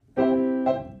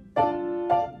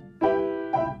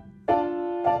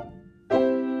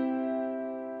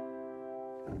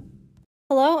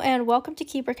and welcome to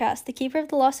KeeperCast, the Keeper of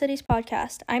the Lost Cities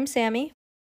podcast. I'm Sammy.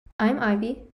 I'm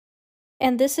Ivy.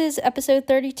 And this is episode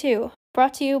 32,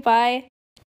 brought to you by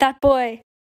That Boy.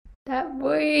 That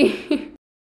boy.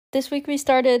 This week we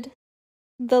started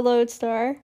the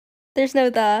Lodestar. There's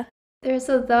no the. There's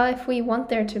a the if we want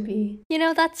there to be. You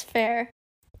know, that's fair.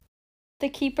 The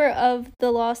Keeper of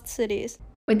the Lost Cities.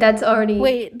 Wait, that's already...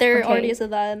 Wait, there okay. already is a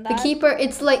the in that. The Keeper,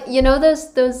 it's like, you know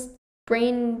those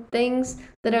brain things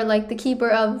that are like the Keeper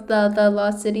of the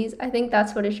Lost Cities? I think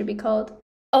that's what it should be called.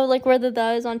 Oh, like where the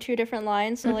is on two different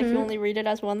lines, so like you only read it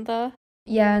as one the?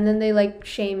 Yeah, and then they like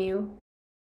shame you.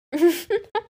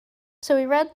 So we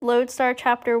read Lodestar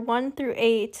chapter 1 through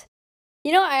 8.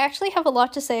 You know, I actually have a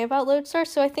lot to say about Lodestar,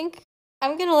 so I think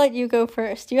I'm gonna let you go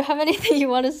first. Do you have anything you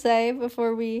want to say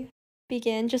before we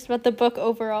begin, just about the book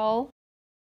overall?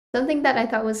 Something that I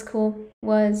thought was cool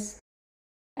was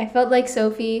I felt like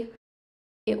Sophie,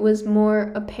 it was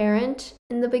more apparent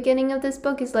in the beginning of this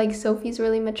book, is like Sophie's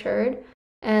really matured,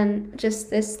 and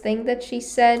just this thing that she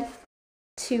said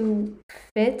to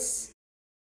Fitz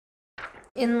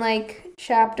in like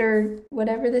chapter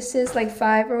whatever this is, like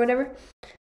 5 or whatever,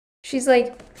 she's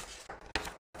like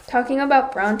talking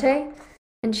about Bronte,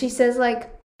 and she says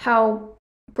like how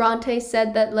Bronte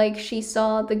said that like she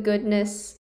saw the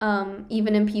goodness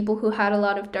even in people who had a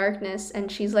lot of darkness,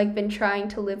 and she's like been trying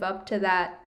to live up to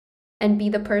that and be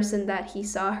the person that he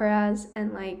saw her as,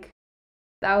 and like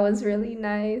that was really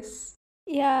nice.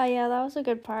 Yeah, that was a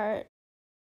good part.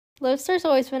 Lodestar's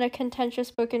always been a contentious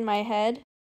book in my head,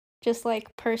 just like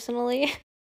personally.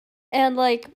 And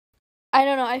like, I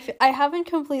don't know, I haven't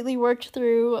completely worked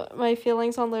through my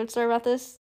feelings on Lodestar about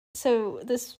this, so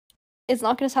this is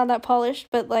not going to sound that polished,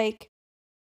 but like,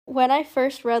 when I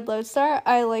first read Lodestar,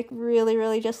 I like really,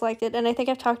 really disliked it, and I think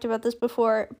I've talked about this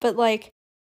before, but like,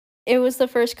 it was the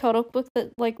first Kodak book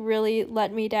that like really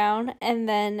let me down, and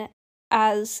then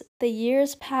as the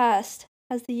years passed,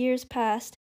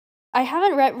 I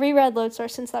haven't reread Lodestar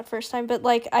since that first time, but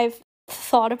like, I've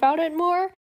thought about it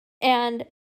more, and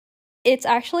it's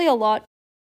actually a lot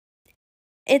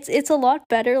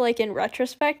better like in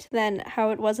retrospect than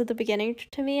how it was at the beginning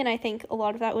to me, and I think a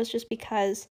lot of that was just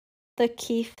because the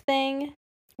Keith thing,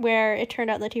 where it turned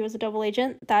out that he was a double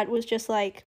agent, that was just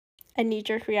like a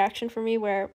knee-jerk reaction for me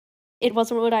where it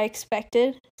wasn't what I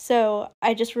expected, so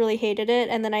I just really hated it,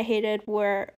 and then I hated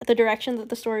where the direction that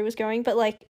the story was going, but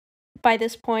like by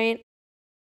this point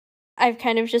I've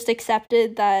kind of just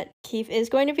accepted that Keith is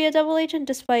going to be a double agent,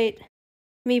 despite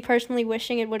me personally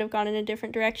wishing it would have gone in a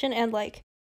different direction. And like,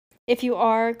 if you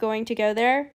are going to go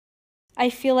there, I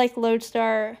feel like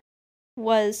Lodestar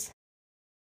was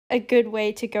a good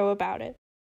way to go about it.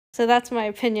 So that's my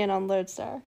opinion on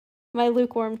Lodestar. My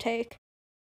lukewarm take.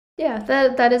 Yeah,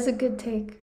 that is a good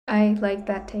take. I like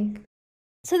that take.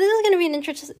 So this is going to be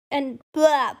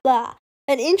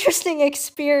an interesting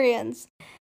experience,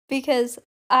 because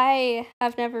I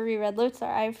have never reread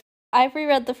Lodestar. I've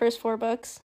reread the first 4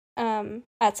 books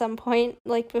at some point,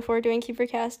 like before doing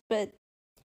KeeperCast, but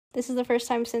this is the first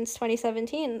time since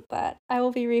 2017 that I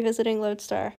will be revisiting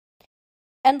Lodestar.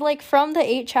 And like, from the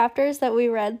 8 chapters that we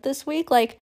read this week,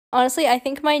 like, honestly, I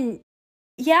think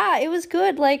it was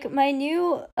good. Like, my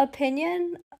new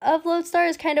opinion of Lodestar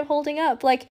is kind of holding up.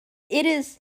 Like, it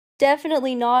is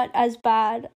definitely not as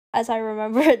bad as I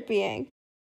remember it being.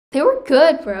 They were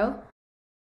good, bro.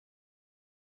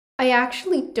 I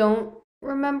actually don't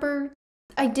remember.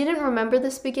 I didn't remember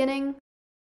this beginning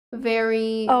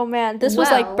very Oh man, this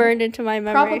was like burned into my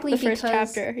memory. Probably the first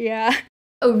chapter. Yeah.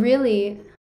 Oh, really?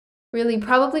 Really?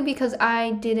 Probably because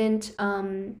I didn't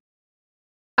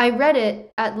I read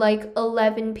it at like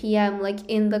 11 p.m. like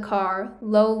in the car,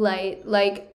 low light.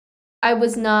 Like, I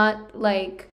was not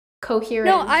like coherent.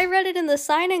 No, I read it in the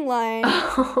signing line.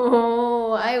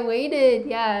 Oh, I waited.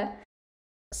 Yeah.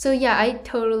 So yeah, I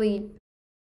totally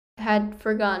had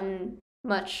forgotten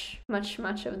much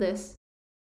of this.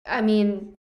 I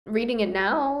mean, reading it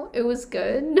now, it was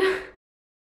good.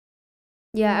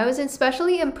 Yeah, I was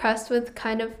especially impressed with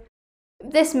kind of,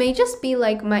 this may just be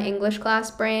like my English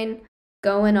class brain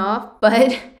going off,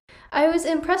 but I was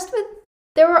impressed with,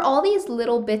 there were all these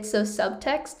little bits of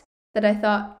subtext that I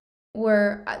thought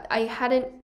were, I hadn't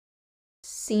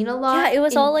seen a lot. Yeah, it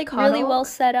was all like really well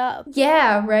set up.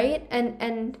 Yeah, right?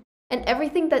 And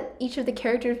everything that each of the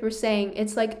characters were saying,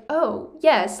 it's like, oh,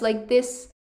 yes, like this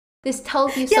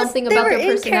tells you something about their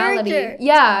personality.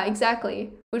 Yeah,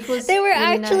 exactly. Which was they were really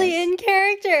actually nice. In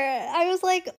character. I was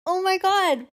like, oh my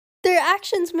god, their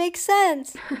actions make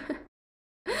sense.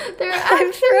 Their actions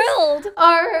I'm thrilled.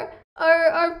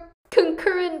 Are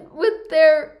concurrent with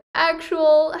their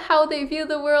actual how they view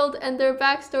the world and their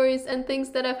backstories and things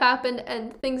that have happened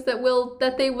and things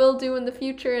that they will do in the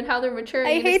future and how they're maturing.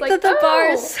 I and hate it's like, that the bar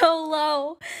is so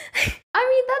low. I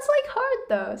mean, that's like hard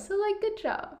though. So like, good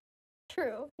job.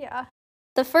 True, yeah.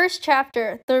 The first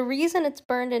chapter, the reason it's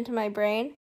burned into my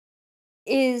brain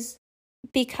is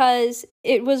because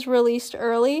it was released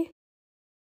early.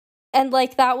 And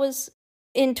like that was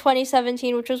in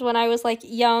 2017, which was when I was like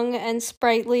young and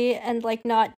sprightly and like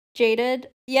not jaded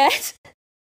yet.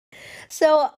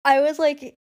 So I was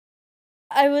like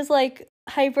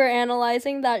hyper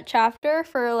analyzing that chapter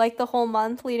for like the whole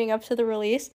month leading up to the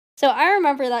release. So I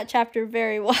remember that chapter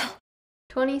very well.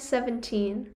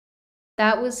 2017.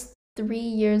 That was 3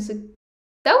 years ago.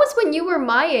 That was when you were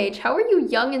my age. How are you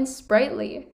young and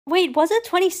sprightly? Wait, was it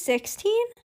 2016?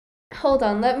 Hold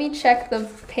on, let me check the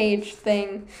page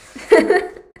thing.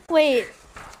 Wait.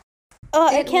 Oh,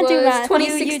 I can't do math.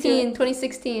 2016.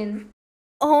 2016.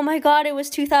 Oh my god, it was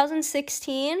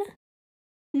 2016?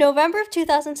 November of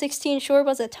 2016 sure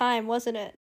was a time, wasn't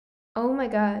it? Oh my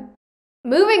god.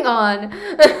 Moving on.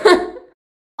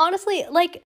 Honestly,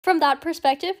 like, from that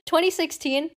perspective,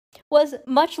 2016 was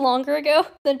much longer ago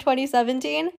than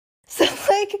 2017. So,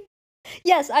 like,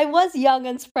 yes, I was young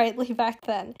and sprightly back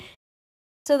then.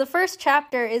 So the first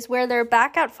chapter is where they're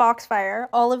back at Foxfire,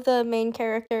 all of the main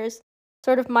characters,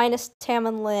 sort of minus Tam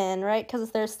and Lynn, right? Because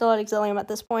they're still at Exilium at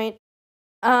this point.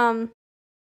 And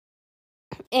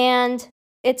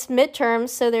it's midterms,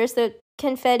 so there's the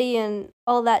confetti and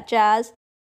all that jazz.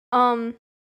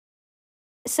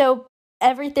 So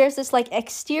there's this like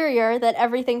exterior that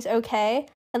everything's okay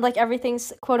and like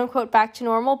everything's quote unquote back to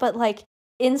normal, but like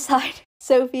inside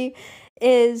Sophie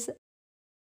is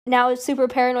now super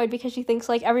paranoid because she thinks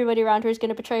like everybody around her is going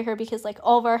to betray her because like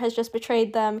Alvar has just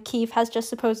betrayed them, Keith has just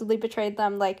supposedly betrayed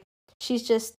them. Like she's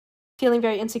just feeling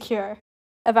very insecure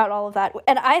about all of that.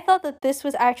 And I thought that this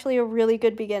was actually a really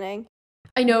good beginning.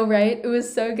 I know, right? It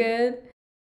was so good.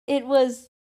 It was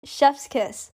chef's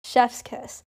kiss.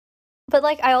 But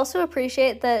like I also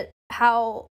appreciate that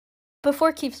how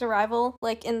before Keith's arrival,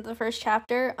 like in the first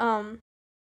chapter,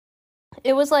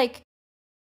 it was like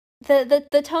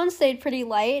the tone stayed pretty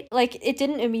light. Like it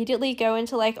didn't immediately go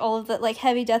into like all of the like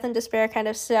heavy death and despair kind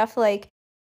of stuff. Like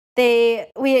they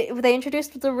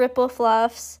introduced the Ripple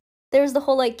Fluffs. There was the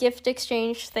whole like gift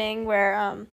exchange thing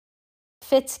where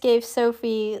Fitz gave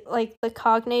Sophie like the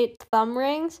cognate thumb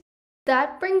rings.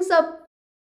 That brings up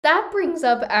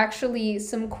actually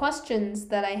some questions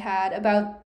that I had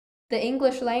about the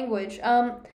English language.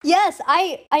 Yes,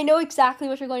 I know exactly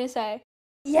what you're going to say.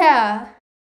 Yeah.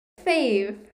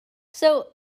 Fave. So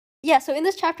in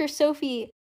this chapter, Sophie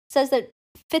says that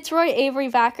Fitzroy Avery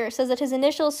Vacker says that his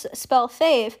initials spell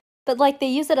fave, but like they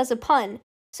use it as a pun.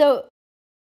 So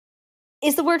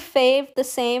is the word fave the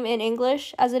same in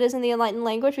English as it is in the Enlightened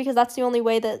language? Because that's the only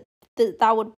way that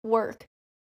would work.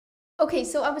 Okay,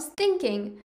 so I was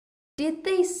thinking,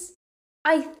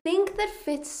 I think that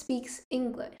Fitz speaks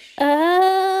English.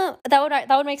 That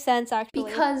would make sense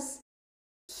actually. Because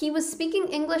he was speaking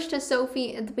English to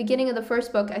Sophie at the beginning of the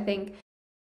first book, I think.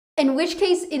 In which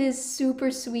case, it is super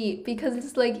sweet because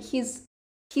it's like he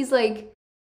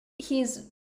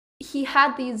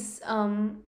had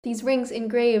these rings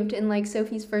engraved in like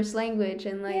Sophie's first language,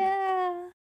 and like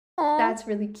that's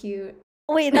really cute.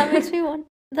 Wait, that makes me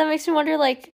wonder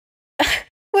like.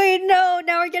 Wait, no!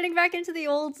 Now we're getting back into the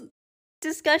old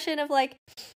discussion of like,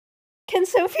 can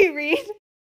Sophie read?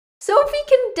 Sophie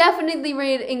can definitely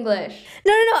read English.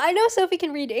 No. I know Sophie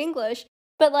can read English,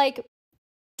 but like,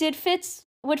 would Fitz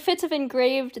have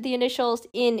engraved the initials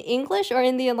in English or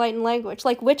in the Enlightened language?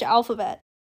 Like, which alphabet?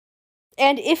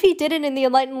 And if he did it in the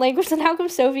Enlightened language, then how come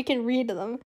Sophie can read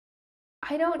them?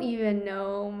 I don't even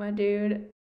know, my dude.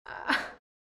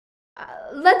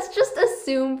 Let's just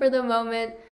assume for the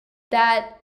moment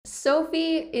that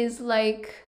Sophie is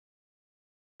like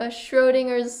a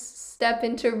Schrodinger's step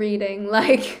into reading.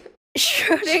 Like,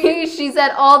 she's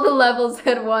at all the levels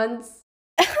at once.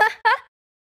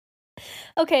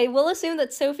 Okay, we'll assume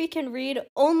that Sophie can read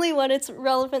only when it's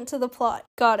relevant to the plot.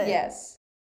 Got it. Yes,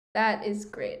 that is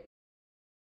great.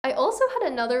 I also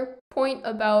had another point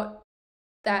about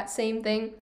that same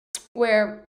thing,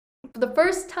 where for the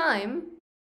first time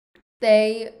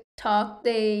they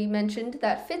mentioned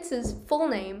that Fitz's full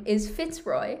name is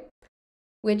Fitzroy,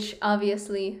 which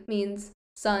obviously means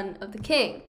son of the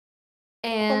king.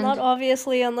 And well, not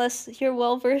obviously unless you're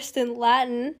well versed in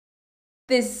Latin.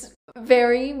 This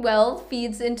very well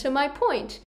feeds into my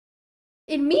point.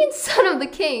 It means son of the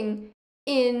king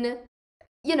in,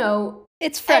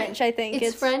 it's French, I think.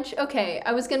 It's French? Okay,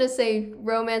 I was gonna say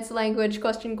romance language,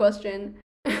 question.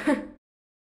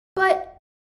 But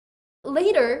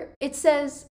later it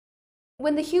says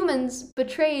when the humans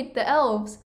betrayed the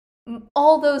elves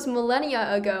all those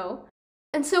millennia ago.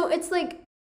 And so it's like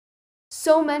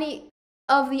so many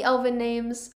of the elven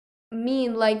names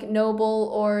mean like noble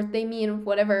or they mean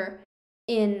whatever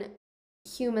in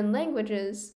human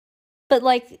languages. But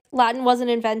like Latin wasn't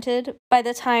invented by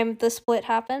the time the split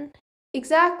happened.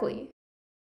 Exactly.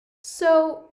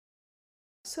 So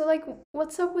like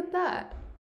what's up with that?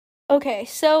 Okay,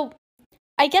 so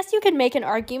I guess you could make an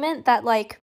argument that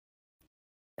like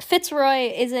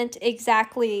Fitzroy isn't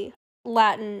exactly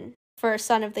Latin for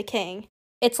Son of the King.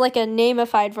 It's like a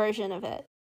namified version of it.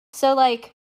 So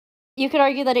like you could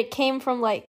argue that it came from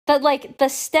like that like the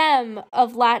stem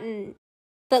of Latin,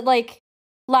 that like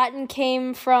Latin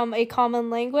came from a common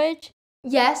language.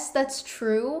 Yes, that's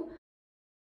true.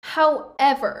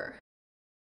 However,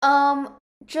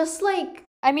 just like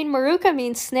I mean, Maruka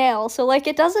means snail, so like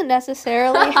it doesn't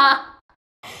necessarily have,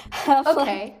 okay.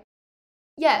 like,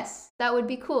 Yes, that would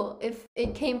be cool if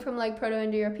it came from like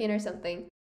Proto-Indo-European or something.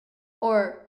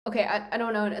 Or okay, I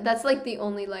don't know. That's like the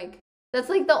only like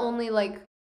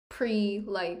pre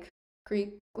like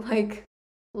Greek like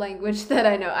language that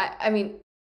I know. I mean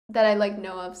that I like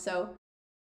know of, so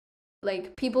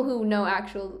like people who know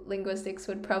actual linguistics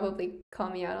would probably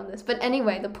call me out on this. But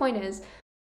anyway, the point is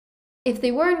if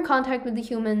they were in contact with the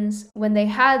humans when they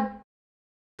had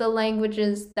the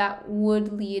languages that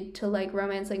would lead to like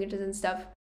Romance languages and stuff,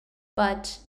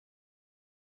 but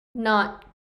not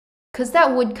because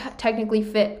that would technically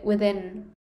fit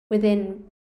within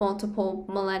multiple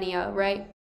millennia,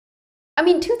 right? I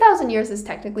mean, 2,000 years is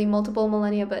technically multiple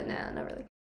millennia, but nah, not really.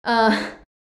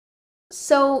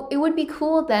 So it would be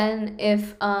cool then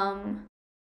if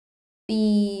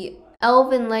the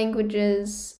Elven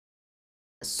languages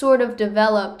sort of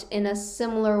developed in a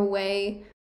similar way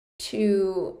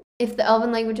to if the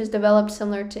Elven languages developed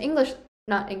similar to English,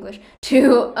 not English,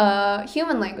 to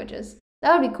human languages.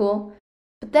 That would be cool.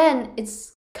 But then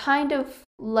it's kind of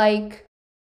like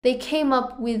they came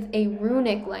up with a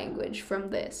runic language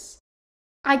from this.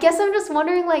 I guess I'm just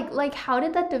wondering like how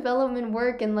did that development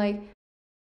work and like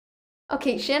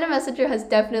okay, Shannon Messenger has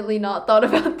definitely not thought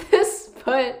about this,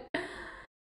 but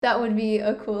that would be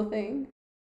a cool thing.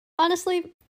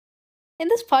 honestly, in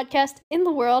this podcast, in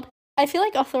the world, I feel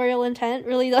like authorial intent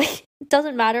really like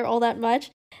doesn't matter all that much.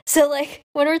 So like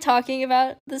when we're talking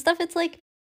about this stuff, it's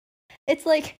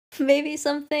like maybe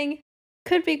something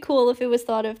could be cool if it was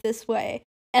thought of this way.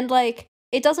 And like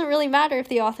it doesn't really matter if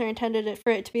the author intended it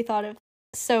for it to be thought of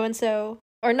so and so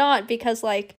or not, because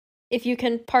like if you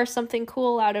can parse something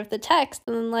cool out of the text,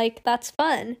 then like that's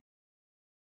fun.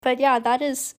 But yeah, that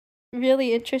is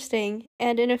really interesting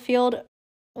and in a field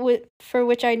for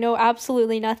which I know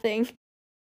absolutely nothing.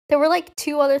 There were like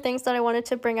two other things that I wanted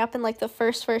to bring up in like the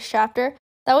first chapter.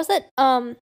 That was that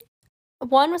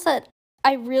one was that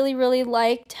I really really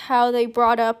liked how they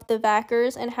brought up the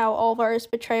Vackers and how Alvar's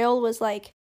betrayal was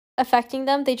like affecting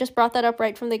them. They just brought that up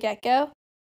right from the get-go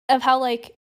of how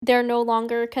like they're no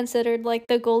longer considered like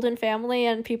the golden family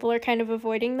and people are kind of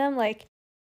avoiding them. Like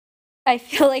I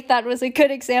feel like that was a good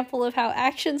example of how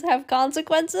actions have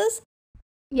consequences.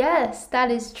 Yes,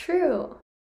 that is true.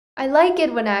 I like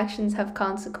it when actions have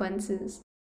consequences.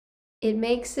 It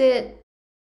makes it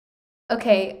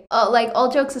okay, like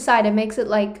all jokes aside, it makes it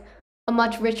like a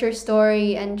much richer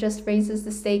story and just raises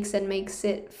the stakes and makes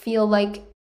it feel like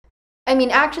I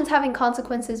mean, actions having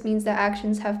consequences means that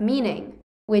actions have meaning,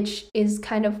 which is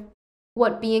kind of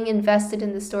what being invested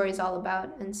in the story is all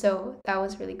about. And so that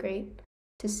was really great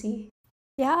to see.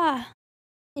 Yeah.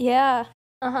 Yeah.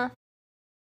 Uh-huh.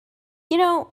 You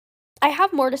know, I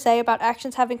have more to say about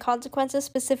actions having consequences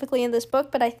specifically in this book,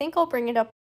 but I think I'll bring it up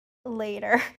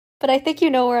later. But I think you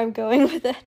know where I'm going with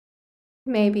it.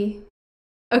 Maybe.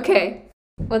 Okay.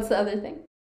 What's the other thing?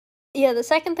 Yeah, the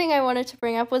second thing I wanted to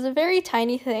bring up was a very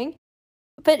tiny thing,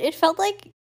 but it felt like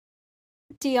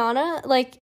Diana,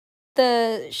 like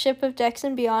the ship of Dex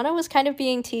and Biana, was kind of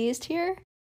being teased here.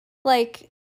 Like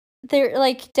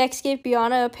Dex gave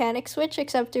Biana a panic switch,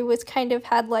 except it was kind of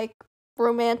had like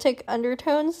romantic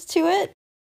undertones to it.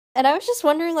 And I was just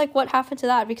wondering like what happened to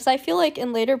that, because I feel like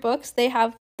in later books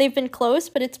they've been close,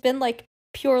 but it's been like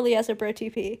purely as a bro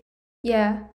TP.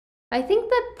 Yeah. I think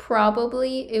that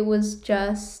probably it was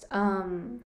just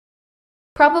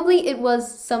probably it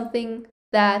was something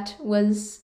that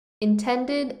was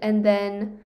intended and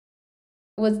then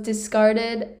was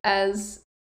discarded as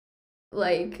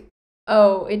like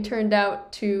oh, it turned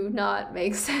out to not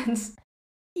make sense.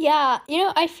 Yeah,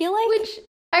 I feel like Which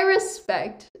I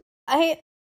respect. I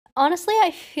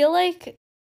feel like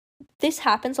this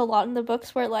happens a lot in the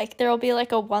books where like there'll be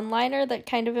like a one-liner that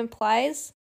kind of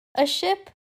implies a ship,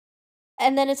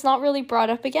 and then it's not really brought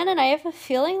up again, and I have a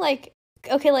feeling like,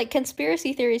 okay, like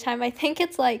conspiracy theory time, I think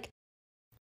it's like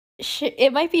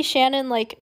it might be Shannon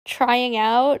like trying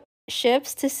out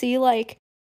ships to see like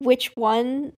which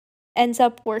one ends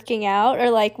up working out, or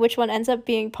like which one ends up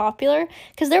being popular,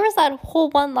 because there was that whole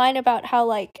one line about how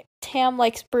like Tam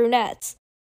likes brunettes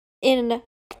in,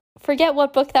 forget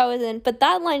what book that was in, but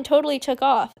that line totally took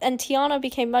off, and Tiana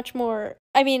became much more,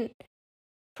 I mean,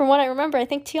 from what I remember, I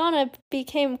think Tiana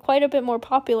became quite a bit more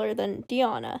popular than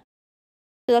Diana.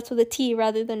 So that's with a T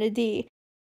rather than a D.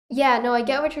 Yeah, no, I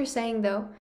get what you're saying though.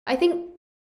 I think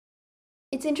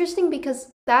it's interesting because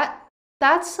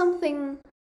that's something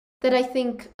that I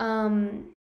think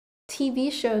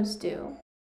TV shows do,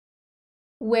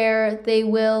 where they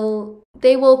will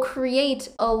create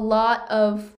a lot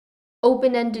of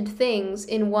open-ended things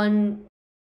in one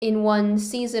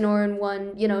season or in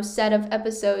one, set of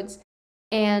episodes,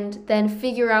 and then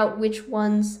figure out which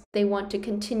ones they want to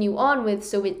continue on with,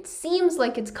 so it seems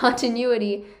like it's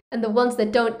continuity, and the ones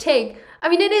that don't take, I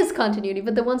mean, it is continuity,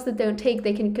 but the ones that don't take,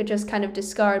 they could just kind of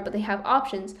discard, but they have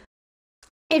options.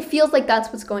 It feels like that's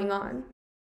what's going on.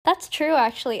 That's true,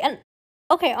 actually. And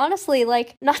okay, honestly,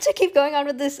 like, not to keep going on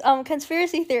with this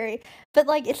conspiracy theory, but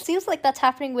like it seems like that's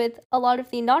happening with a lot of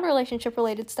the non-relationship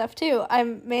related stuff too.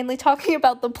 I'm mainly talking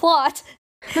about the plot.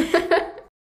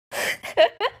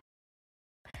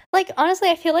 Like, honestly,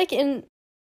 I feel like in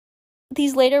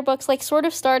these later books, like sort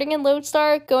of starting in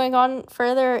Lodestar, going on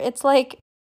further, it's like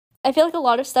I feel like a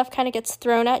lot of stuff kind of gets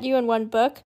thrown at you in one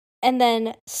book, and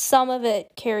then some of it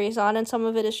carries on and some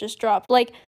of it is just dropped.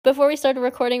 Like, before we started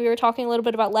recording, we were talking a little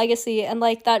bit about Legacy and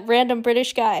like that random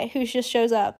British guy who just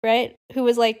shows up, right? Who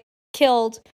was like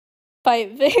killed by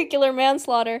vehicular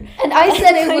manslaughter. And I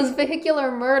said it was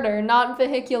vehicular murder, not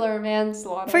vehicular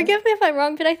manslaughter. Forgive me if I'm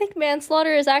wrong, but I think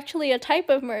manslaughter is actually a type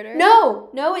of murder. No,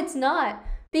 it's not.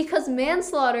 Because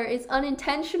manslaughter is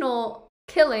unintentional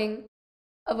killing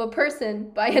of a person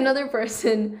by another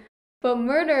person, but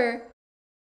murder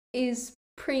is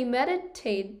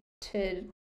premeditated,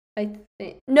 I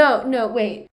think. No,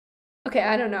 wait. Okay,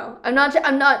 I don't know. I'm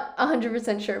not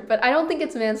 100% sure, but I don't think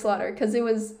it's manslaughter because it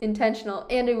was intentional,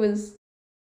 and it was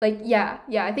like, yeah,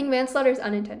 I think manslaughter is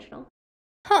unintentional.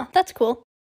 Huh, that's cool.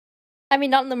 I mean,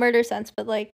 not in the murder sense, but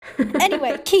like,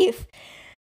 anyway, Keith.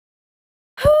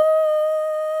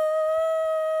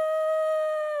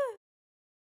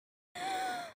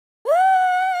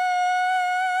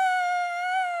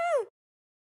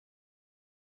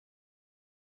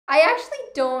 I actually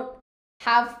don't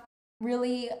have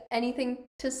really anything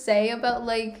to say about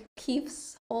like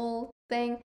Keith's whole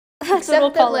thing. That's what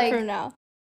we'll call it from now.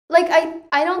 Like,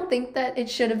 I don't think that it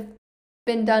should have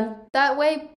been done that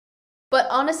way, but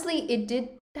honestly, it did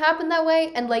happen that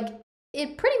way, and like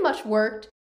it pretty much worked.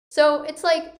 So it's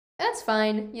like, that's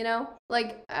fine,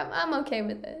 Like, I'm okay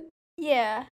with it.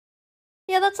 Yeah,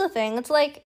 that's the thing. It's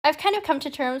like I've kind of come to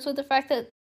terms with the fact that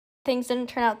things didn't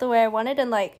turn out the way I wanted,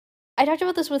 and like I talked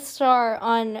about this with Star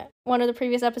on one of the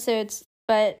previous episodes,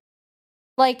 but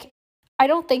like I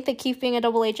don't think that Keith being a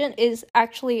double agent is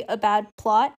actually a bad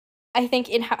plot. I think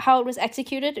in how it was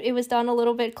executed, it was done a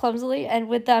little bit clumsily, and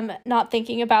with them not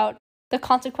thinking about the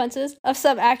consequences of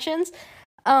some actions.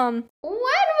 When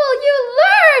will you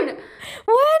learn?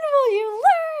 When will you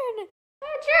learn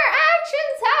that your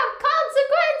actions have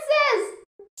consequences?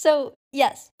 So,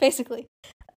 yes, basically.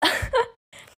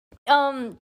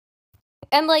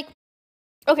 And like,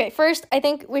 okay, first, I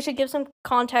think we should give some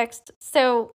context.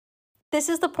 So, this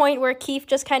is the point where Keith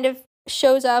just kind of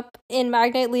shows up in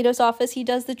Magnate Leto's office. He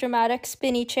does the dramatic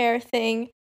spinny chair thing.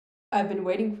 I've been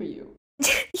waiting for you.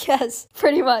 Yes,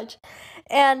 pretty much.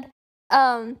 And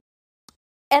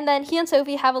then he and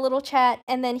Sophie have a little chat,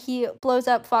 and then he blows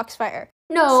up Foxfire.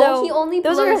 No, so he only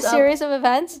blows up... Those are a series of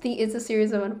events? It's a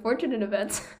series of unfortunate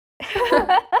events.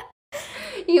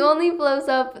 He only blows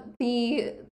up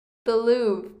the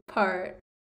Louvre part.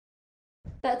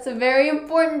 That's a very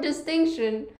important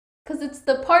distinction, because it's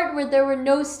the part where there were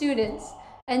no students,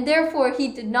 and therefore he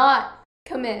did not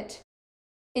commit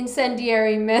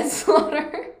incendiary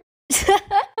manslaughter.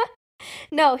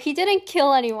 No, he didn't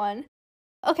kill anyone.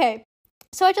 Okay,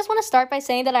 so I just want to start by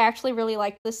saying that I actually really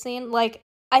liked this scene. Like,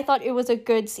 I thought it was a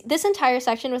good scene. This entire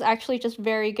section was actually just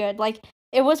very good. Like,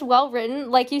 it was well written.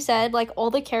 Like you said, like, all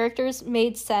the characters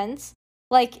made sense.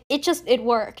 Like, it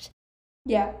worked.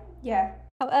 Yeah.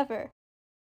 However,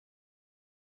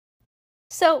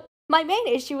 so my main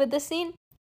issue with this scene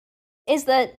is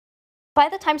that by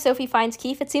the time Sophie finds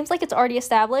Keith, it seems like it's already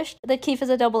established that Keith is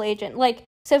a double agent. Like,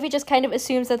 Sophie just kind of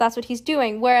assumes that that's what he's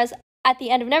doing, whereas at the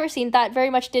end of Neverseen, that very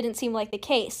much didn't seem like the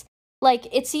case. like,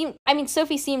 it seemed, I mean,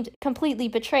 Sophie seemed completely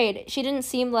betrayed. She didn't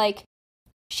seem like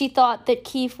she thought that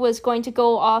Keith was going to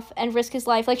go off and risk his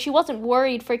life. Like, she wasn't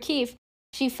worried for Keith.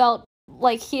 She felt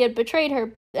like he had betrayed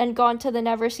her and gone to the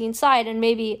Neverseen side, and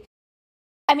maybe,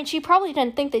 I mean, she probably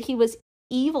didn't think that he was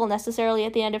evil necessarily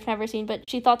at the end of Neverseen, but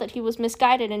she thought that he was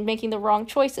misguided and making the wrong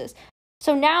choices.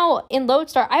 So now in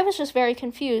Lodestar, I was just very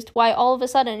confused why all of a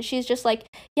sudden she's just like,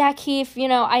 yeah, Keith, you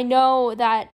know, I know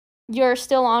that you're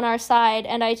still on our side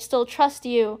and I still trust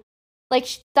you. Like,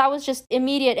 that was just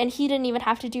immediate, and he didn't even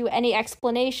have to do any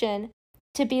explanation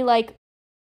to be like,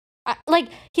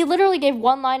 he literally gave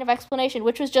one line of explanation,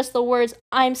 which was just the words,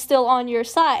 I'm still on your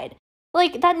side.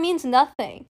 Like, that means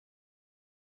nothing.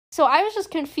 So I was just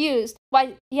confused.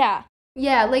 Why, yeah.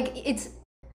 Yeah, like,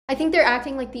 I think they're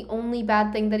acting like the only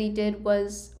bad thing that he did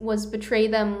was betray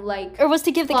them, like, or was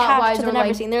to give the cash to the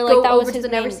Neverseen. They're like, that was his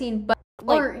main, Neverseen, but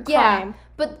like, yeah, crime.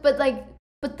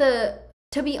 but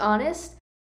to be honest,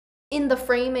 in the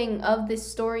framing of this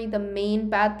story, the main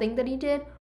bad thing that he did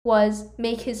was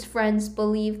make his friends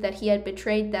believe that he had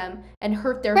betrayed them and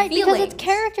hurt their feelings. Right, because it's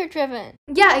character driven.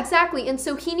 Yeah, exactly. And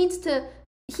so he needs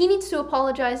to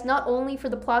apologize not only for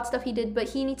the plot stuff he did, but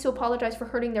he needs to apologize for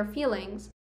hurting their feelings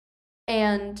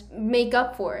and make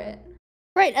up for it.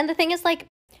 Right, and the thing is, like,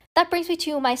 that brings me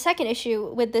to my second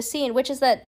issue with this scene, which is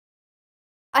that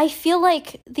I feel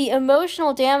like the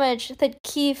emotional damage that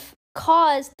Keith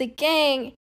caused the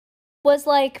gang was,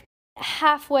 like,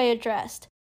 halfway addressed.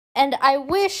 And I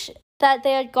wish that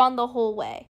they had gone the whole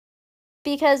way.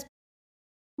 Because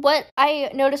what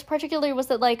I noticed particularly was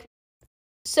that, like,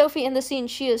 Sophie in the scene,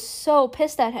 she is so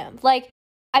pissed at him. Like,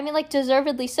 I mean, like,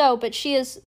 deservedly so, but she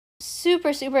is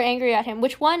super, super angry at him,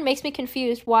 which, one, makes me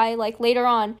confused why, like, later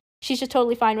on, she's just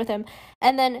totally fine with him.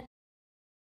 And then,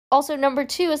 also, number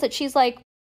two is that she's, like,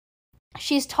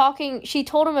 she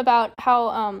told him about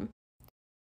how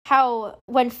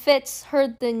when Fitz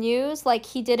heard the news, like,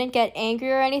 he didn't get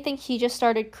angry or anything, he just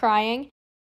started crying.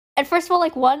 And first of all,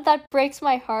 like, one, that breaks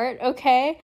my heart,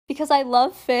 okay? Because I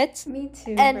love Fitz. Me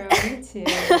too, bro, me too.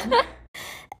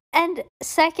 And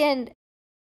second,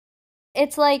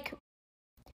 it's like,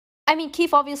 I mean,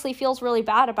 Keith obviously feels really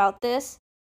bad about this,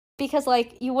 because,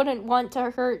 like, you wouldn't want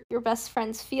to hurt your best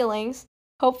friend's feelings,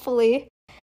 hopefully.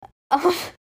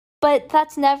 But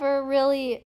that's never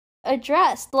really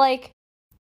addressed. Like,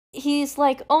 he's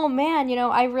like, oh man, you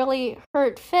know, I really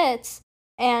hurt Fitz,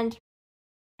 and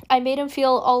I made him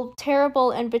feel all terrible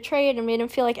and betrayed, and made him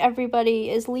feel like everybody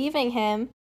is leaving him.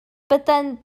 But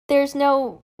then there's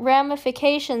no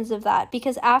ramifications of that,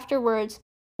 because afterwards,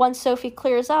 once Sophie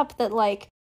clears up that, like,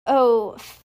 oh,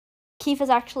 Keith is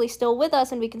actually still with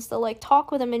us, and we can still, like, talk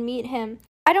with him and meet him.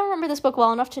 I don't remember this book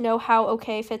well enough to know how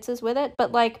okay Fitz is with it,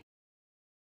 but, like,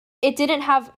 it didn't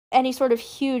have any sort of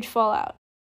huge fallout.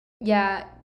 Yeah,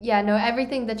 no,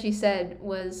 everything that you said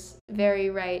was very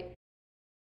right.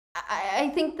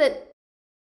 I think that,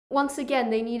 once again,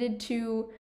 they needed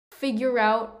to figure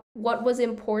out what was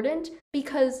important,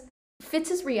 because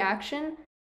Fitz's reaction,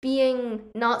 being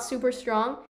not super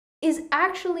strong, is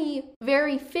actually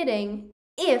very fitting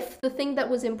if the thing that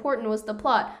was important was the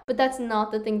plot, but that's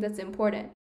not the thing that's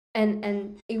important.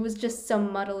 And it was just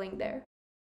some muddling there.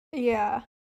 Yeah.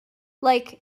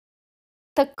 Like,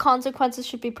 the consequences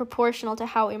should be proportional to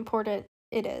how important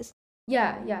it is.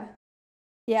 Yeah.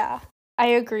 Yeah, I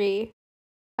agree.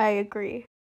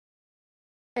 Anyway,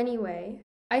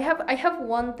 I have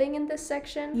one thing in this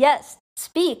section. Yes,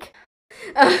 speak.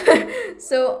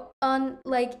 So when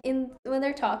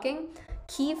they're talking,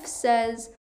 Keith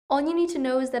says, all you need to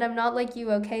know is that I'm not like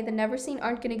you, okay? The Neverseen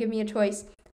aren't gonna give me a choice.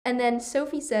 And then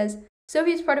Sophie says,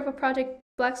 Sophie is part of a project,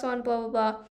 Black Swan, blah, blah,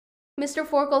 blah. Mr.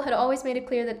 Forkel had always made it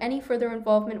clear that any further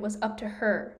involvement was up to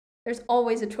her. There's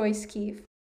always a choice, Keith.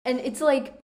 And it's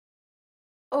like,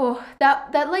 oh,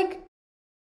 that like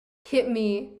hit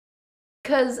me.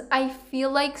 'Cause I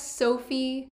feel like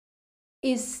Sophie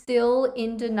is still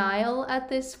in denial at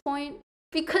this point,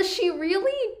 because she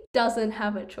really doesn't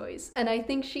have a choice. And I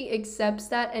think she accepts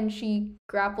that and she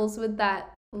grapples with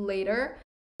that later.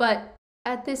 But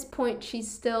at this point,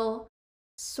 she's still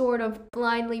sort of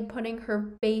blindly putting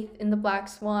her faith in the Black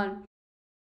Swan.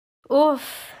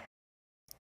 Oof.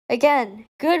 Again,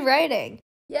 good writing.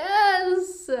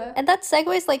 Yes! And that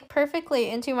segues, like, perfectly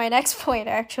into my next point,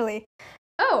 actually.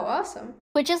 Oh, awesome.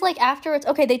 Which is, like, afterwards,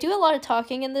 okay, they do a lot of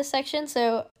talking in this section,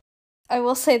 so I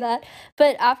will say that.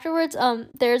 But afterwards,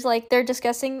 there's, like, they're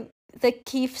discussing the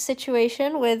Keith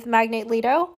situation with Magnate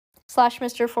Leto /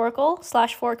 Mr. Forkel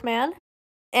 / Forkman.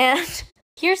 And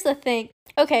here's the thing.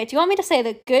 Okay, do you want me to say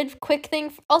the good, quick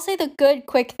thing? I'll say the good,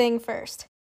 quick thing first.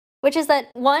 Which is that,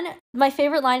 one, my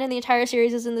favorite line in the entire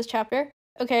series is in this chapter,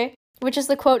 okay? which is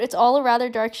the quote, "It's all a rather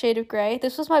dark shade of gray."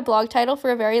 This was my blog title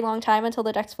for a very long time until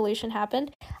the Dexvolution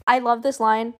happened. I love this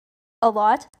line a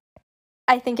lot.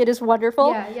 I think it is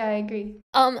wonderful. Yeah, I agree.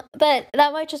 But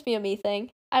that might just be a me thing.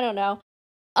 I don't know.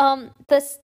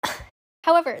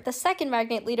 However, the second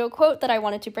Magnate Leto quote that I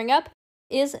wanted to bring up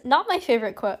is not my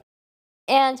favorite quote.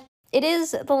 And it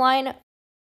is the line,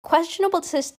 "Questionable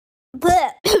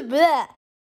bleh, bleh,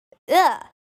 ugh."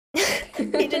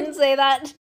 He didn't say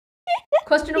that.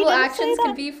 Questionable actions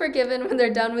can be forgiven when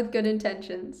they're done with good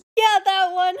intentions. Yeah,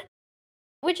 that one.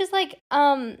 Which is like,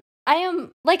 I'm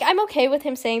okay with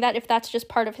him saying that if that's just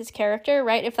part of his character,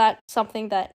 right? If that's something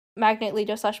that Magnate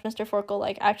Leto / Mr. Forkle,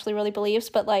 like, actually really believes,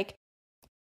 but, like,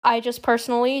 I just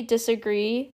personally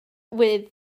disagree with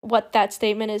what that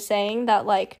statement is saying, that,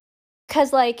 like,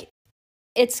 because, like,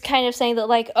 it's kind of saying that,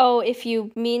 like, oh, if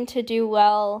you mean to do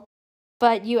well,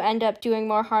 but you end up doing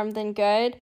more harm than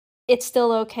good, it's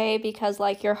still okay because,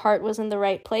 like, your heart was in the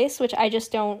right place, which I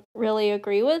just don't really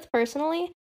agree with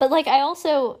personally. But, like, I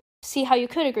also see how you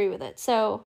could agree with it,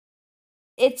 so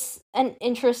it's an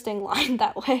interesting line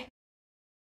that way.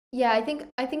 Yeah, I think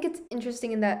it's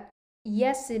interesting in that,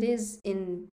 yes, it is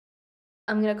in,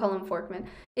 I'm gonna call him Forkman.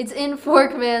 It's in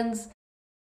Forkman's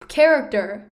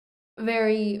character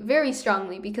very, very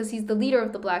strongly because he's the leader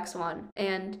of the Black Swan,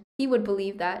 and he would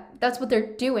believe that. That's what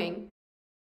they're doing.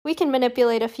 We can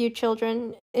manipulate a few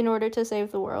children in order to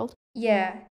save the world.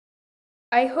 Yeah.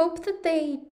 I hope that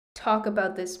they talk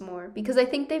about this more because I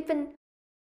think they've been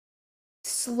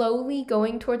slowly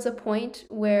going towards a point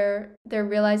where they're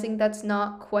realizing that's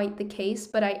not quite the case,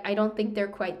 but I don't think they're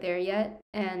quite there yet,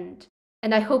 and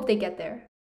I hope they get there.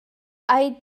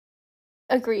 I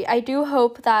agree. I do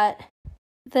hope that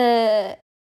the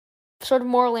sort of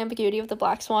moral ambiguity of the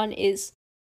Black Swan is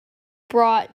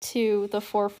brought to the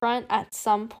forefront at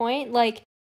some point, like,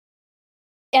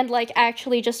 and, like,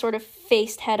 actually just sort of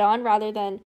faced head on rather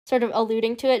than sort of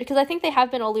alluding to it, because I think they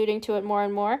have been alluding to it more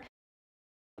and more,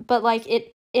 but, like,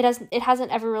 it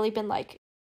hasn't ever really been, like,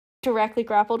 directly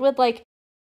grappled with, like,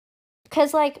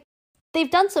 because, like,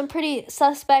 they've done some pretty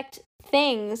suspect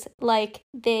things, like,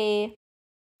 there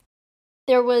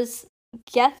was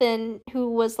Gethin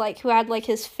who had, like,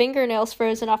 his fingernails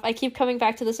frozen off. I keep coming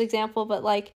back to this example, but,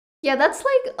 like, yeah, that's,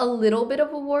 like, a little bit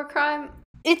of a war crime.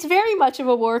 It's very much of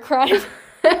a war crime.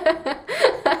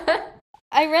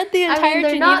 I read the entire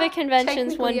Geneva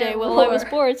Conventions one day while I was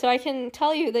bored, so I can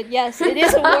tell you that, yes, it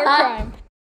is a war crime.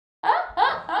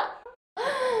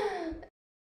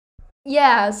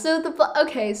 Yeah, so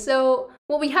so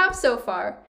what we have so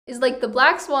far is, like, the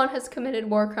Black Swan has committed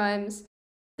war crimes.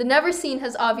 The Neverseen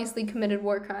has obviously committed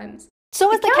war crimes.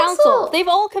 So has the Council. They've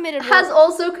all committed war crimes. Has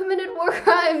also committed war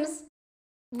crimes.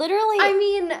 Literally. I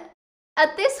mean,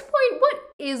 at this point,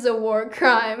 what is a war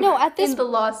crime? No, in the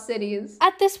Lost Cities?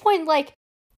 At this point, like,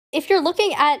 if you're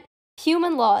looking at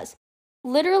human laws,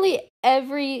 literally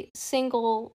every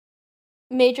single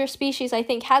major species, I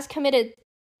think, has committed,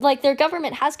 like, their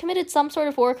government has committed some sort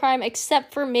of war crime,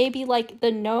 except for maybe, like,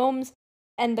 the gnomes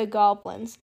and the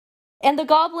goblins. And the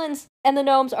goblins and the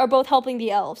gnomes are both helping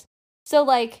the elves. So,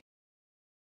 like...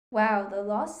 Wow, the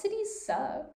Lost Cities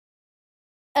suck.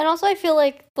 And also, I feel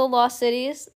like the Lost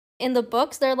Cities, in the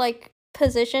books, they're, like,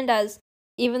 positioned as,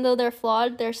 even though they're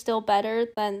flawed, they're still better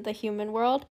than the human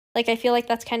world. Like, I feel like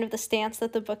that's kind of the stance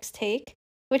that the books take,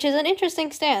 which is an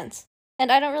interesting stance,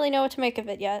 and I don't really know what to make of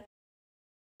it yet.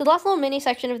 The last little mini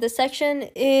section of this section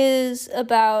is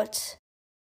about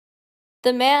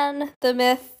the man, the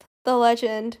myth, the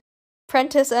legend,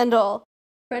 Prentice Endel.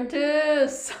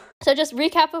 Prentice! So just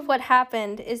recap of what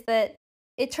happened is that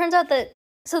it turns out that,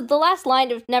 so the last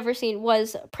line of Neverseen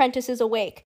was Prentice is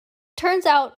awake. Turns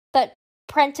out that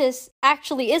Prentice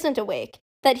actually isn't awake,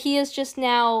 that he is just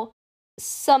now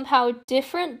somehow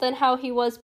different than how he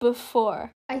was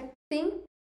before. I think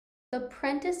the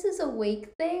Prentice is awake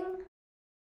thing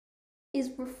is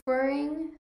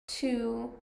referring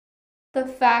to the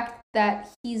fact that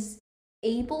he's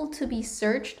able to be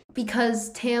searched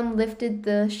because Tam lifted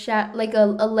the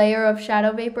a layer of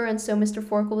shadow vapor, and so Mr.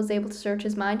 Forkle was able to search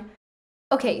his mind.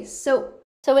 Okay, so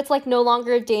it's, like, no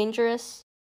longer dangerous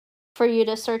for you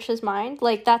to search his mind?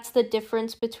 Like, that's the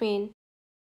difference between...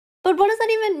 But what does that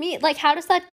even mean? Like, how does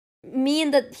that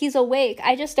mean that he's awake?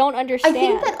 I just don't understand. I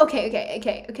think that...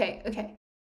 Okay.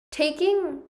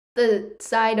 Taking the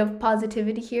side of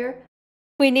positivity here...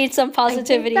 We need some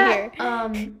positivity here.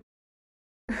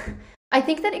 I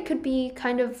think that it could be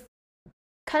kind of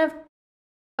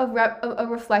a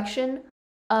reflection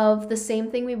of the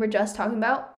same thing we were just talking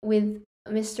about with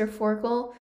Mr.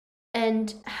 Forkle,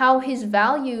 and how his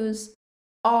values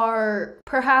are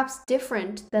perhaps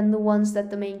different than the ones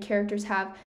that the main characters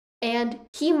have. And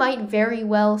he might very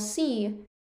well see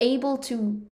able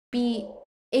to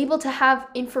have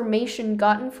information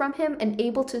gotten from him and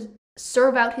able to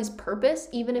serve out his purpose,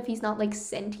 even if he's not like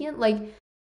sentient. Like,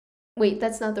 wait,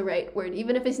 that's not the right word.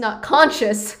 Even if he's not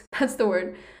conscious, that's the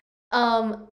word.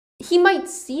 He might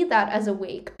see that as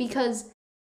awake because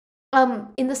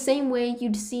in the same way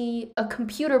you'd see a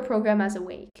computer program as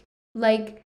awake.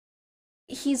 Like,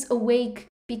 he's awake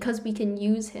because we can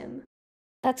use him.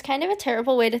 That's kind of a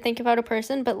terrible way to think about a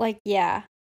person, but like, yeah,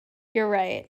 you're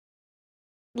right.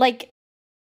 Like,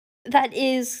 that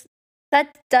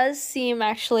does seem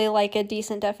actually like a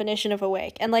decent definition of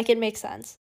awake, and like it makes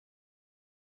sense.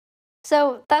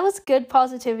 So that was good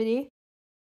positivity.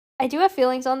 I do have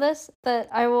feelings on this that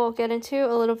I will get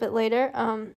into a little bit later.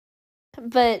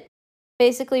 But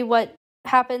basically what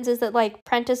happens is that like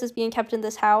Prentiss is being kept in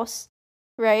this house,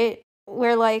 right?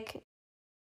 Where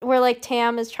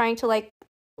Tam is trying to like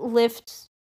lift,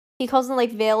 he calls them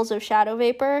like veils of shadow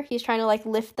vapor. He's trying to like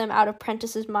lift them out of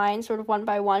Prentiss's mind sort of one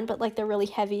by one, but like they're really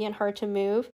heavy and hard to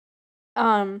move.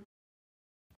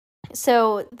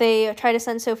 So they try to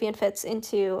send Sophie and Fitz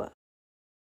into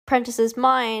Prentiss's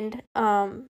mind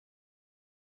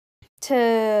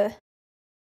to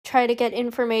try to get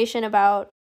information about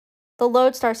the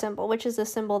lodestar symbol, which is the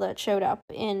symbol that showed up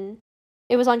it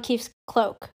was on Keefe's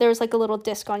cloak. There was like a little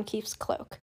disc on Keefe's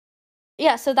cloak.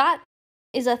 Yeah, so that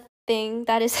is a thing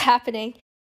that is happening.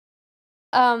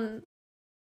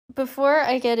 Before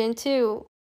I get into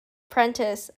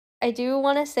Prentiss, I do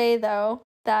want to say though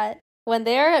that when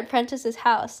they are at Prentiss's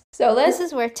house, this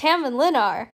is where Tam and Lynn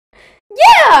are.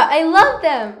 Yeah, I love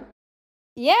them.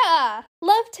 Yeah,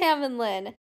 love Tam and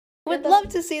Lynn. Would love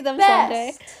to see them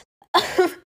someday.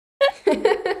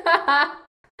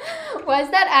 Why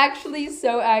is that actually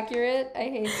so accurate? I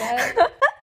hate that.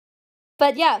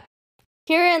 But yeah,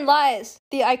 herein lies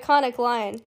the iconic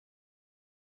line.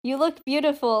 "You look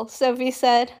beautiful," Sophie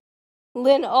said.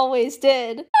 Lynn always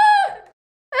did.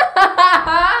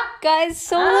 Guys,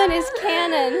 Solon is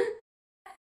canon.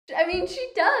 I mean,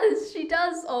 she does. She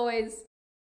does always.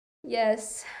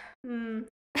 Yes. I'm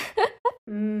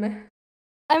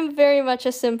very much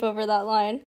a simp over that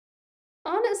line.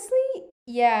 Honestly,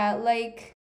 yeah,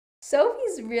 like,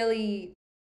 Sophie's really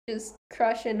just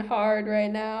crushing hard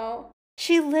right now.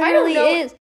 She literally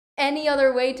is. Any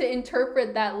other way to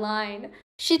interpret that line.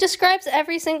 She describes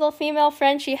every single female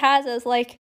friend she has as,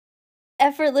 like,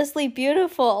 effortlessly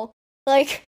beautiful.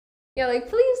 Like... Yeah, like,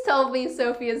 please tell me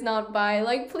Sophie is not bi.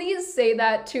 Like, please say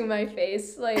that to my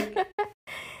face. Like,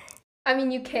 I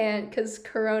mean, you can't, because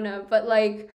Corona, but,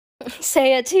 like...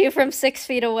 Say it to you from 6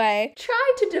 feet away.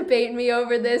 Try to debate me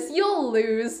over this. You'll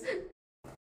lose.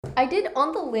 I did,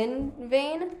 on the Lynn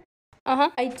vein,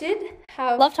 I did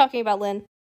have... Love talking about Lynn.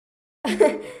 I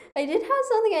did have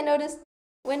something I noticed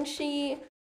when she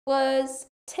was...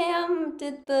 Tam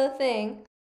did the thing.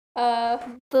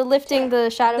 The lifting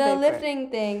the shadow vapor. The lifting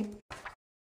thing.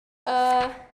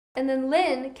 And then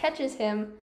Lynn catches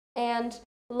him and,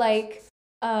 like,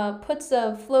 puts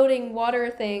a floating water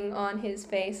thing on his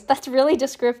face. That's really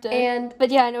descriptive. But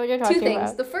yeah, I know what you're talking about. Two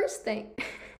things. The first thing...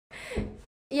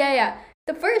 yeah.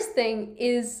 The first thing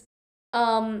is,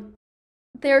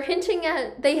 they're hinting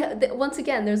at... once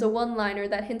again, there's a one-liner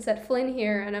that hints at Flynn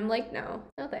here, and I'm like, no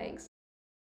thanks.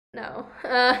 No.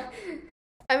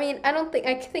 I mean,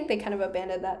 I think they kind of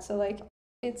abandoned that, so, like,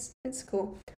 it's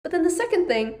cool. But then the second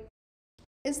thing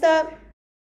is that,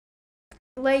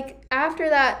 like, after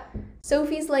that,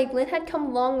 Sophie's like, Lynn had come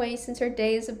a long way since her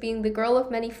days of being the girl of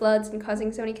many floods and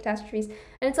causing so many catastrophes.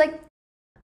 And it's like,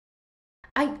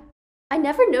 I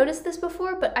never noticed this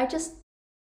before, but I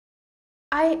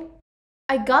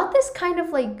got this kind of,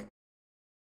 like,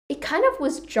 it kind of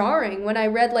was jarring when I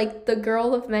read, like, the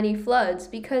girl of many floods,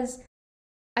 because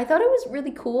I thought it was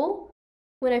really cool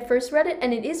when I first read it,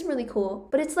 and it is really cool,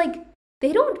 but it's like,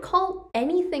 they don't call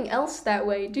anything else that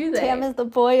way, do they? Tam is the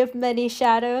boy of many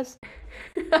shadows.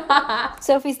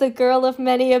 Sophie's the girl of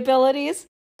many abilities.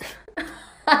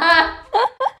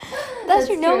 That's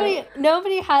true.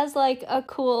 Nobody has, like, a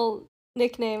cool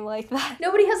nickname like that.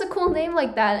 Nobody has a cool name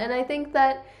like that, and I think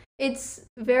that it's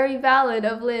very valid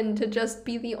of Lynn to just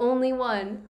be the only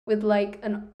one with, like,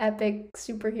 an epic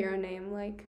superhero name.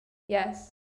 Like, yes.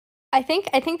 I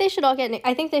think they should all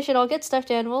get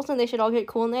stuffed animals, and they should all get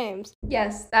cool names.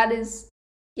 Yes,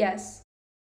 yes.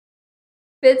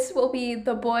 Fitz will be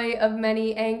the boy of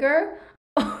many anger.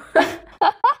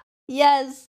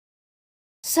 Yes.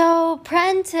 So,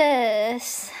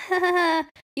 Prentiss.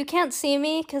 You can't see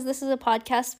me because this is a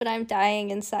podcast, but I'm dying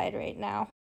inside right now.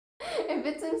 If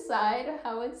it's inside,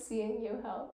 how would seeing you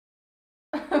help?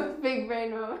 Big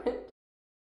brain moment.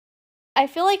 I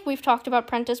feel like we've talked about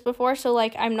Prentice before, so,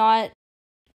 like, I'm not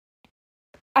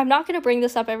gonna bring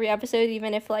this up every episode,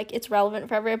 even if, like, it's relevant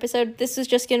for every episode. This is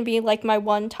just gonna be, like, my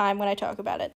one time when I talk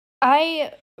about it.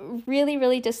 I really,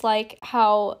 really dislike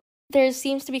how there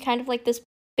seems to be kind of, like, this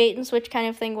bait and switch kind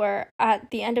of thing where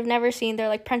at the end of Neverseen, they're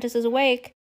like, Prentice is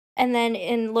awake, and then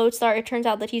in Lodestar, it turns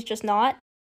out that he's just not.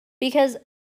 Because,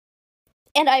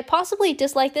 and I possibly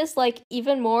dislike this, like,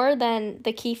 even more than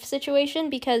the Keefe situation,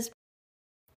 because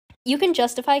you can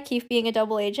justify Keefe being a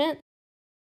double agent,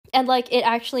 and, like, it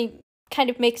actually kind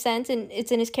of makes sense, and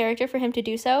it's in his character for him to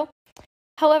do so.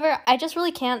 However, I just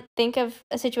really can't think of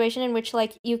a situation in which,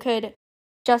 like, you could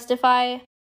justify,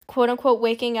 quote-unquote,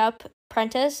 waking up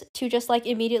Prentice to just, like,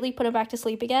 immediately put him back to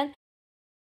sleep again.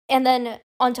 And then,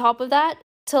 on top of that,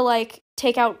 to, like,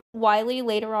 take out Wiley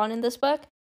later on in this book.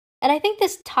 And I think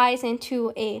this ties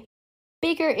into a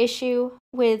bigger issue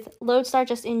with Lodestar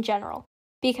just in general.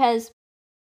 Because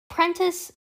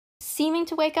Prentice seeming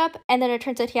to wake up, and then it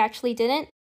turns out he actually didn't,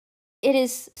 it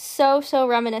is so, so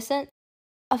reminiscent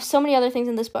of so many other things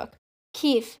in this book.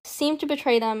 Keefe seemed to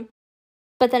betray them,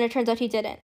 but then it turns out he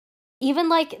didn't. Even,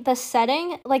 like, the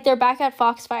setting, like, they're back at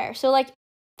Foxfire. So, like,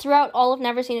 throughout all of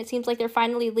Neverseen, it seems like they're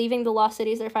finally leaving the Lost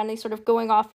Cities. They're finally sort of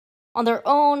going off on their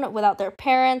own without their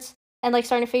parents and, like,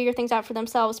 starting to figure things out for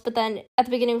themselves. But then at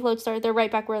the beginning of Lodestar, they're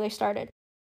right back where they started.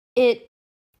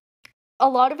 A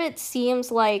lot of it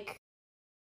seems like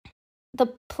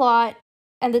the plot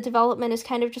and the development is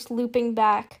kind of just looping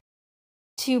back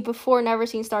to before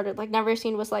Neverseen started. Like,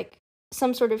 Neverseen was, like,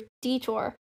 some sort of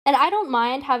detour. And I don't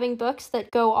mind having books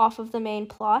that go off of the main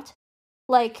plot.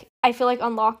 Like, I feel like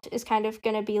Unlocked is kind of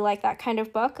gonna be, like, that kind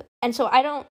of book. And so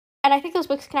I think those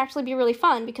books can actually be really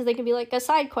fun because they can be, like, a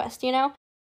side quest, you know?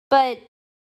 But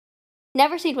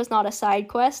Neverseen was not a side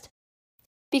quest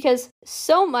because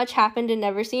so much happened in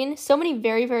Neverseen. So many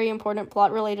very, very important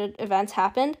plot-related events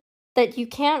happened that you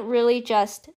can't really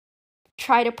just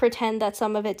try to pretend that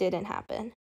some of it didn't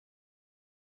happen.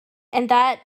 And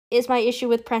that is my issue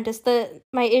with Prentice.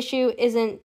 My issue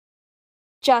isn't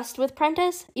just with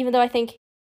Prentice, even though I think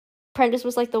Prentice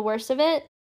was, like, the worst of it.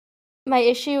 My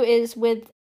issue is with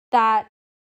that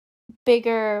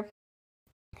bigger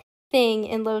thing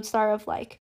in Lodestar of,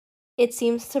 like, it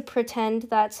seems to pretend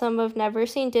that some of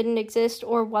Neverseen didn't exist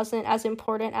or wasn't as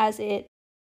important as it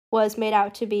was made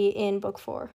out to be in book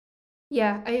 4.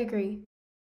 Yeah, I agree.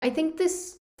 I think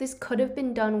this could have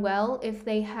been done well if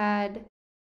they had,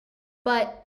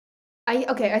 but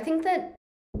I think that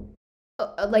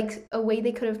like a way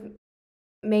they could have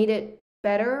made it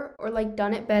better or, like,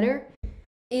 done it better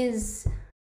is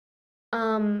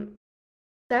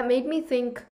that made me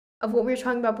think of what we were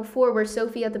talking about before, where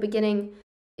Sophie at the beginning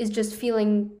is just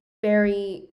feeling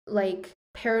very, like,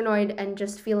 paranoid and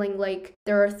just feeling like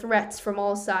there are threats from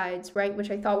all sides, right?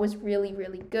 Which I thought was really,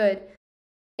 really good.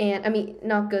 And, I mean,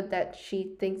 not good that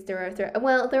she thinks there are threats.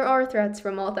 Well, there are threats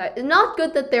from all sides. Not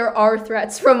good that there are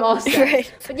threats from all sides.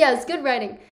 Right. But yeah, it's good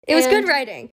writing. It was good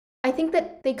writing. I think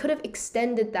that they could have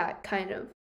extended that kind of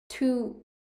to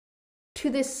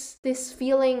this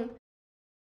feeling,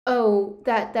 oh,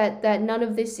 that none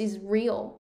of this is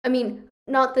real. I mean,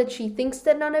 not that she thinks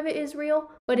that none of it is real,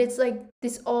 but it's like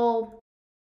this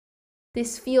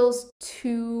feels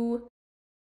too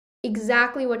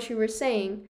exactly what you were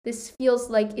saying. This feels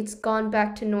like it's gone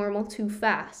back to normal too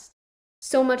fast.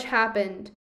 So much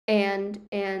happened, and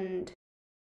then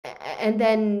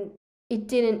it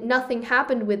didn't, nothing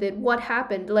happened with it. What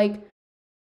happened? Like,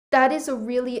 that is a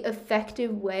really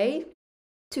effective way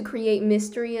to create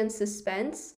mystery and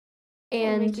suspense.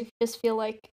 And make you just feel,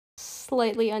 like,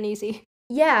 slightly uneasy.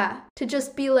 Yeah, to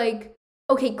just be like,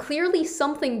 okay, clearly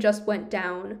something just went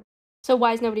down. So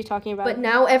why is nobody talking about it? But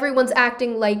now everyone's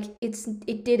acting like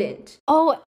it didn't.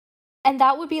 Oh, and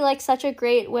that would be, like, such a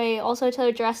great way also to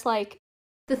address, like,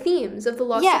 the themes of the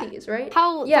Lost Cities, right?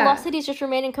 How the Lost Cities just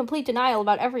remain in complete denial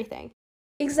about everything.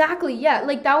 Exactly, yeah.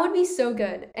 Like, that would be so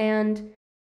good. And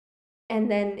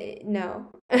then, no.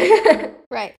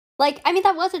 Right. Like, I mean,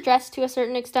 that was addressed to a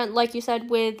certain extent, like you said,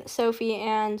 with Sophie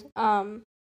and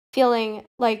feeling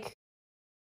like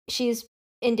she's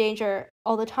in danger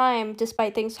all the time,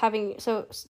 despite things having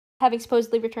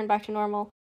supposedly returned back to normal.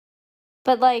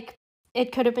 But, like,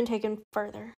 it could have been taken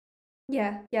further.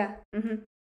 Yeah. Mm-hmm.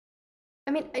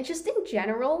 I mean, just in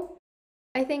general,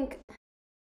 I think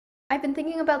I've been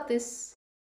thinking about this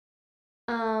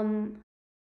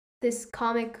this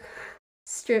comic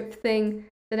strip thing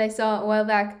that I saw a while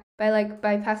back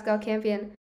by Pascal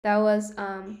Campion that was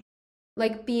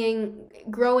like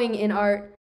growing in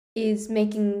art is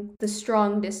making the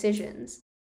strong decisions.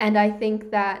 And I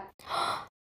think that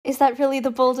is that really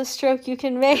the boldest stroke you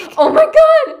can make? Oh my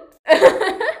god!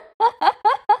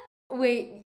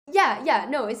 Wait, yeah,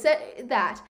 no, it said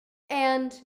that.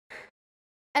 And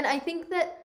I think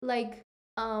that, like,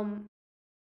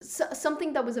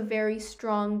 something that was a very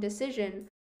strong decision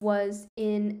was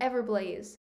in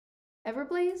Everblaze.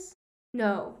 Everblaze?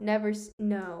 No,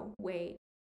 no, wait.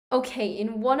 Okay,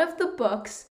 in one of the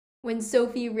books, when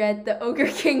Sophie read the Ogre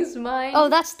King's mind. Oh,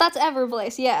 that's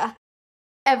Everblaze, yeah.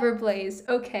 Everblaze,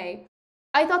 okay.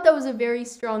 I thought that was a very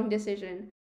strong decision,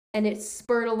 and it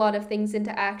spurred a lot of things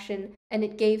into action, and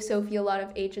it gave Sophie a lot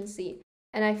of agency.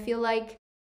 And I feel like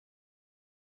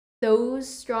those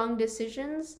strong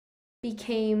decisions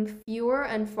became fewer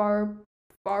and far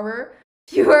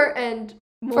and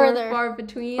more far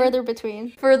between. Further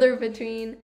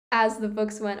between as the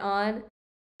books went on.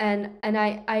 And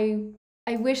I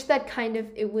wish that kind of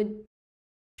it would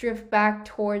drift back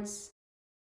towards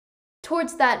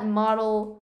that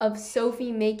model of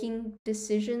Sophie making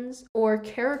decisions or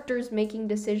characters making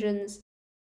decisions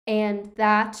and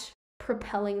that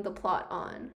propelling the plot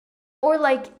on. Or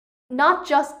like not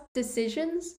just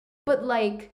decisions, but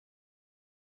like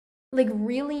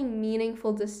really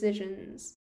meaningful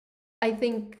decisions. I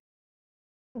think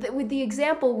that with the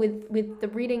example with the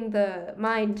reading the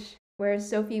mind where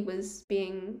Sophie was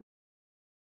being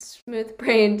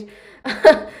smooth-brained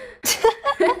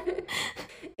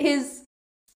is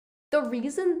the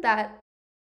reason that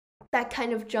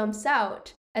kind of jumps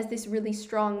out as this really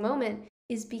strong moment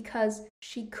is because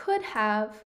she could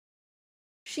have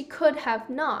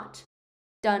not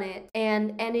done it,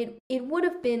 and it would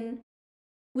have been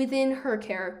within her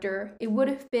character, it would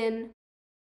have been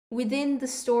within the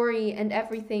story and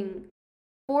everything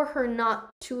for her not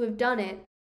to have done it,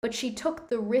 but she took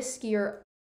the riskier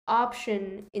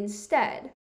option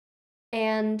instead.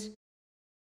 And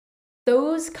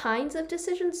those kinds of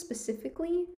decisions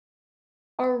specifically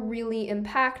are really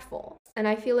impactful, and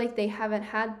I feel like they haven't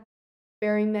had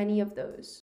very many of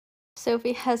those.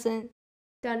 Sophie hasn't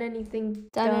done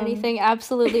anything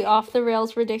absolutely off the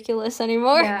rails ridiculous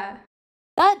anymore. Yeah.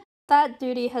 That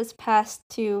duty has passed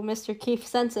to Mr. Keith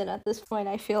Sensen at this point,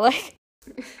 I feel like.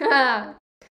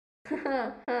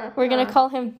 We're gonna call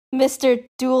him Mr.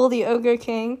 Duel the Ogre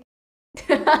King.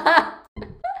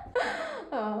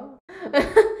 Oh.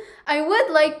 I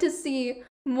would like to see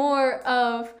more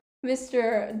of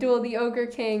Mr. Duel the Ogre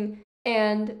King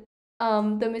and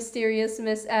the mysterious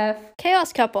Miss F.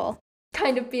 Chaos couple.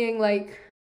 Kind of being like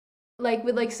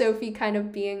with like Sophie kind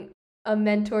of being a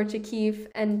mentor to Keith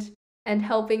and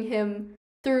helping him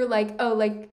through like, oh,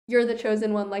 like you're the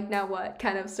chosen one, like now what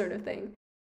kind of sort of thing.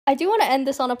 I do want to end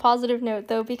this on a positive note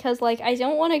though, because like I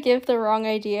don't want to give the wrong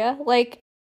idea. Like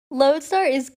Lodestar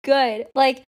is good.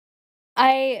 Like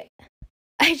I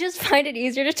just find it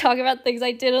easier to talk about things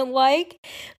I didn't like,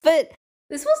 but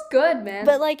this was good, man.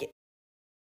 But like,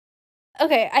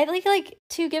 okay, I like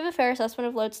to give a fair assessment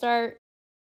of Lodestar.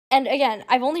 And again,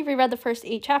 I've only reread the first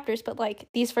 8 chapters, but like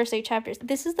these first 8 chapters,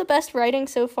 this is the best writing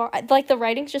so far. Like the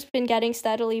writing's just been getting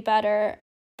steadily better.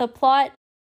 The plot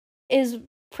is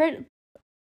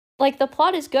the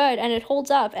plot is good and it holds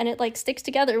up and it like sticks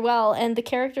together well, and the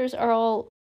characters are all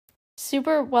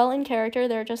super well in character.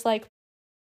 They're just like,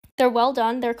 they're well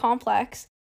done, they're complex,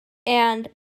 and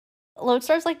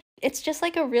Lodestar's like, it's just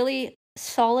like a really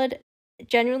solid,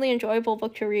 genuinely enjoyable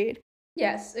book to read.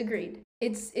 Yes, agreed.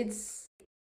 It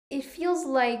feels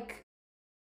like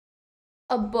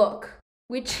a book,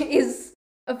 which is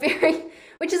a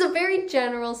very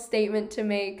general statement to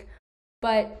make,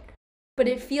 but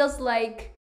it feels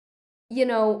like, you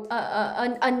know,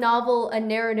 a novel, a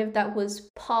narrative that was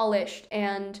polished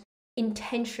and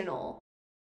intentional.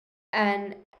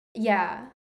 And yeah,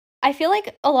 I feel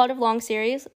like a lot of long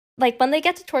series, like when they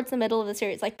get towards the middle of the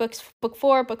series, like book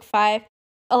 4, book 5,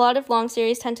 a lot of long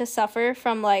series tend to suffer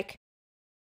from like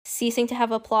ceasing to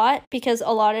have a plot, because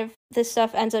a lot of this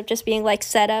stuff ends up just being like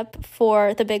set up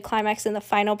for the big climax in the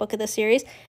final book of the series.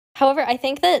 However, I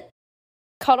think that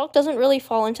Kodok doesn't really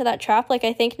fall into that trap. Like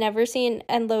I think Neverseen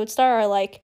and Lodestar are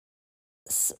like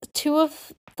 2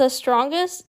 of the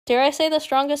strongest, dare I say the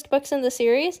strongest books in the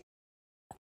series,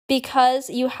 because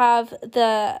you have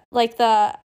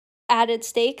the added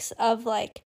stakes of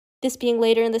like this being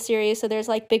later in the series, so there's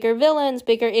like bigger villains,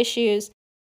 bigger issues,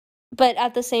 but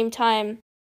at the same time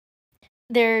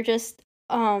they're just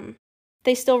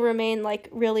they still remain like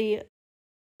really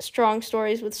strong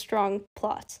stories with strong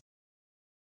plots.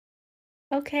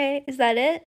 Okay, is that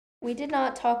it? We did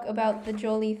not talk about the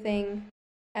Jolie thing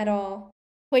at all.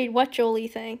 Wait, what Jolie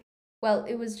thing? Well,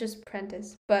 it was just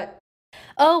Prentice, but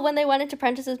oh, when they went into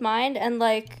Prentice's mind and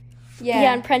like,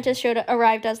 yeah, and Prentice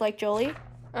arrived as like Jolie.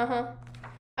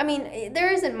 I I mean,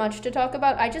 there isn't much to talk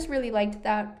about. I just really liked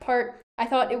that part. I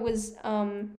thought it was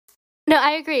No,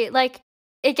 I agree. Like,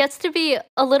 it gets to be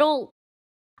a little.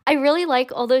 I really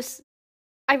like all those.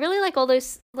 I really like all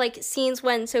those like scenes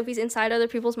when Sophie's inside other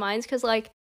people's minds, because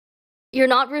like you're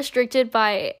not restricted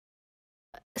by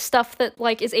stuff that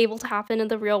like is able to happen in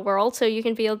the real world, so you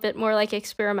can be a bit more like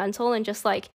experimental and just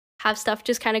like have stuff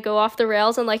just kind of go off the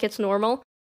rails and like it's normal,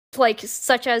 like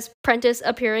such as Prentice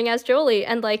appearing as Jolie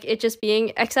and like it just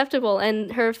being acceptable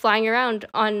and her flying around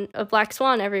on a black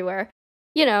swan everywhere,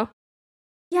 you know.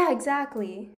 Yeah,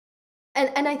 exactly.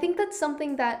 And I think that's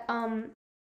something that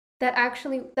that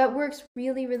actually that works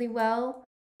really really well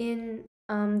in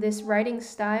this writing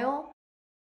style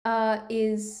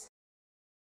is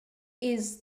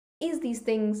is is these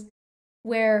things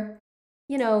where,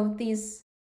 you know, these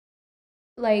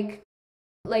like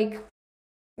like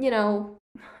you know,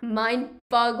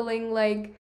 mind-boggling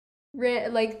like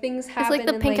things It's like happen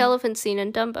the and pink like elephant scene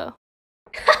in Dumbo.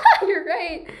 you're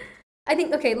right. I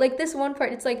think okay, like this one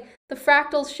part, it's like the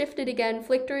fractals shifted again,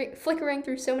 flickering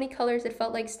through so many colors it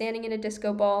felt like standing in a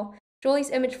disco ball. Jolie's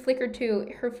image flickered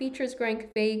too, her features growing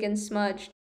vague and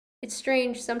smudged. It's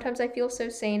strange, sometimes I feel so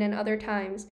sane and other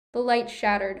times. The light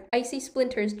shattered. Icy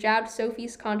splinters jabbed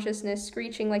Sophie's consciousness,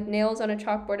 screeching like nails on a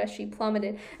chalkboard as she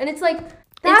plummeted. And it's like, It's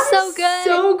that so is good.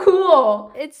 so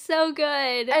cool. It's so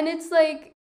good. And it's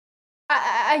like,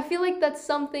 I feel like that's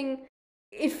something,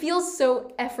 it feels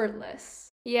so effortless.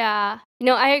 Yeah.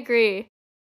 No, I agree.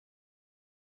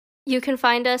 You can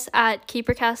find us at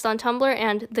KeeperCast on Tumblr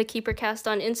and the KeeperCast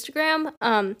on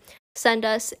Instagram. Send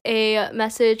us a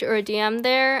message or a DM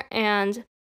there, and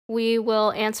we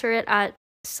will answer it at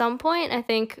some point. I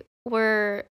think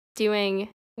we're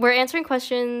answering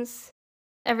questions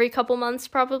every couple months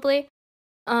probably.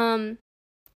 And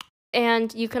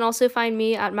you can also find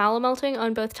me at Malamelting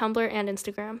on both Tumblr and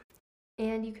Instagram.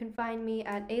 And you can find me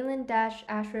at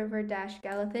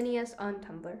Aelin-Ashriver-Galathinius on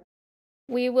Tumblr.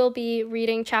 We will be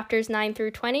reading chapters 9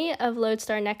 through 20 of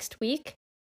Lodestar next week,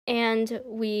 and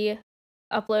we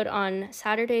upload on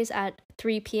Saturdays at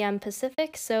 3 p.m.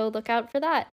 Pacific, so look out for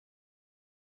that.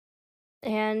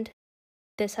 And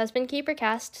this has been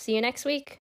KeeperCast. See you next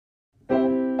week.